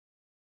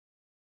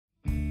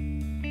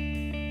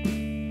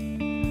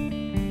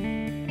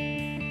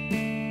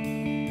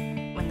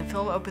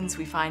film opens,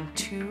 we find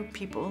two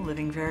people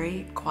living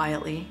very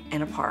quietly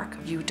in a park.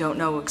 You don't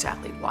know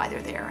exactly why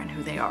they're there and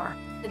who they are.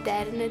 The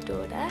dad and the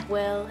daughter,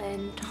 Will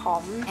and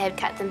Tom, had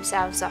cut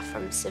themselves off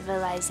from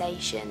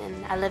civilization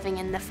and are living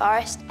in the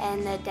forest.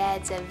 And the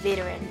dad's a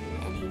veteran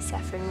and he's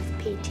suffering with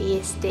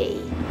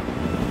PTSD.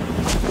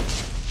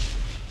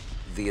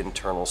 The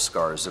internal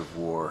scars of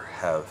war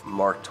have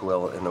marked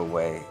Will in a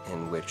way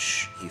in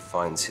which he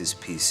finds his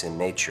peace in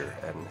nature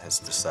and has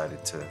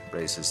decided to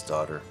raise his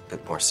daughter a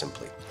bit more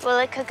simply. Will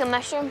it cook a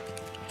mushroom?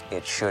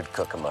 It should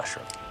cook a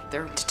mushroom.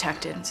 They're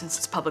detected, and since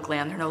it's public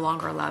land, they're no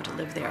longer allowed to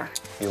live there.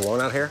 You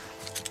alone out here?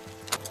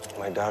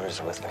 My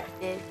daughter's with me.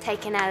 They're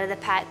taken out of the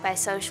park by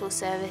social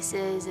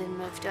services and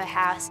moved to a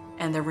house.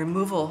 And their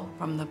removal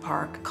from the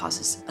park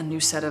causes a new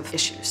set of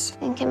issues. I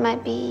think it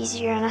might be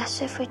easier on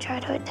us if we try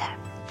to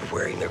adapt.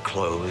 We're wearing their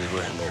clothes,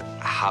 we're in their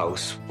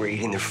house, we're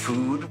eating their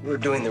food, we're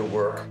doing their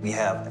work. We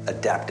have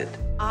adapted.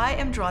 I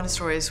am drawn to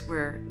stories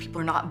where people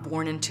are not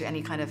born into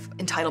any kind of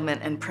entitlement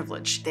and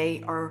privilege.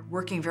 They are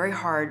working very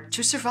hard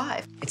to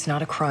survive. It's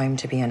not a crime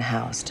to be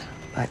unhoused,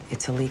 but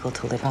it's illegal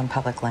to live on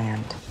public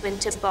land.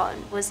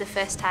 Winterborn was the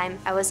first time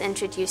I was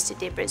introduced to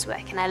Debra's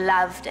work, and I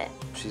loved it.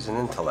 She's an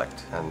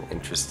intellect and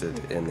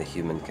interested in the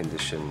human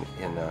condition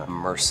in a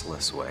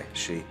merciless way.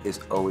 She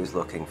is always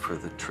looking for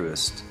the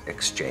truest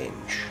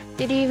exchange.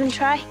 Did you even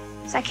try?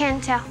 'Cause I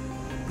can't tell.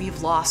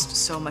 We've lost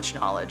so much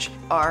knowledge.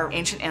 Our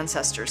ancient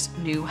ancestors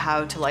knew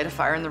how to light a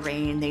fire in the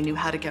rain. They knew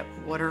how to get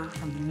water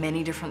from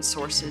many different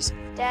sources.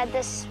 Dad,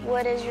 this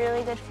wood is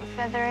really good for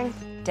feathering.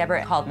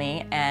 Deborah called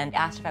me and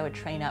asked if I would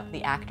train up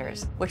the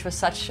actors, which was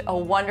such a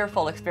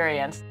wonderful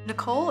experience.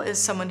 Nicole is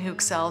someone who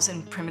excels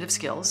in primitive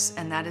skills,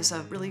 and that is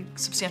a really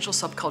substantial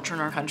subculture in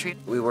our country.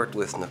 We worked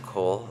with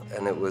Nicole,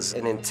 and it was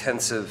an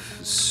intensive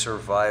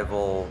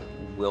survival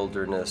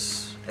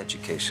wilderness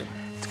education.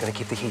 It's gonna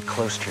keep the heat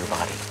close to your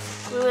body.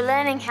 We were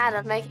learning how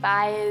to make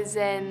fires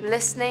and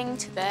listening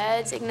to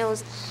bird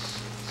signals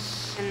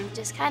and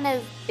just kind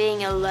of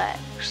being alert.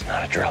 It's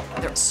not a drill.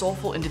 They're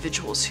soulful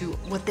individuals who,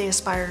 what they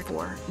aspire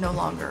for no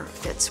longer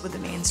fits with the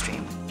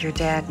mainstream. Your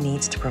dad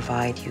needs to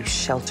provide you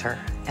shelter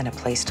and a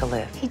place to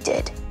live. He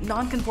did.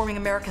 Non-conforming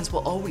Americans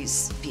will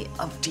always be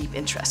of deep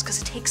interest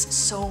because it takes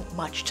so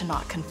much to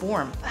not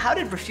conform. How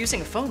did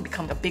refusing a phone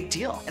become a big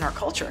deal in our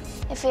culture?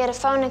 If we had a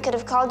phone, I could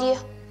have called you.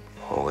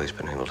 Always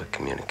been able to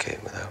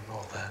communicate without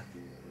all that.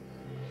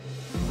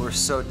 We're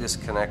so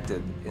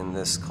disconnected in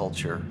this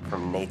culture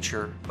from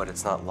nature, but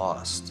it's not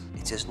lost.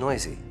 It's just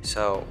noisy.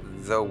 So,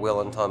 though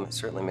Will and Tom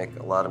certainly make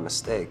a lot of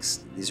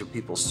mistakes, these are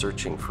people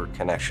searching for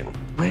connection.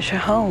 Where's your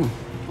home?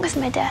 With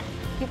my dad.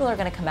 People are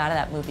going to come out of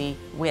that movie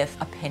with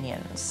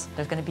opinions.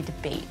 There's going to be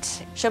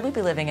debate. Should we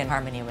be living in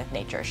harmony with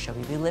nature? Should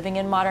we be living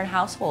in modern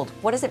household?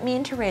 What does it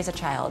mean to raise a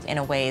child in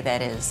a way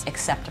that is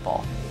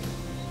acceptable?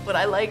 What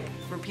I like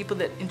for people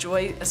that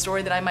enjoy a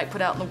story that I might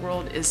put out in the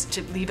world is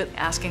to leave it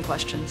asking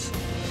questions.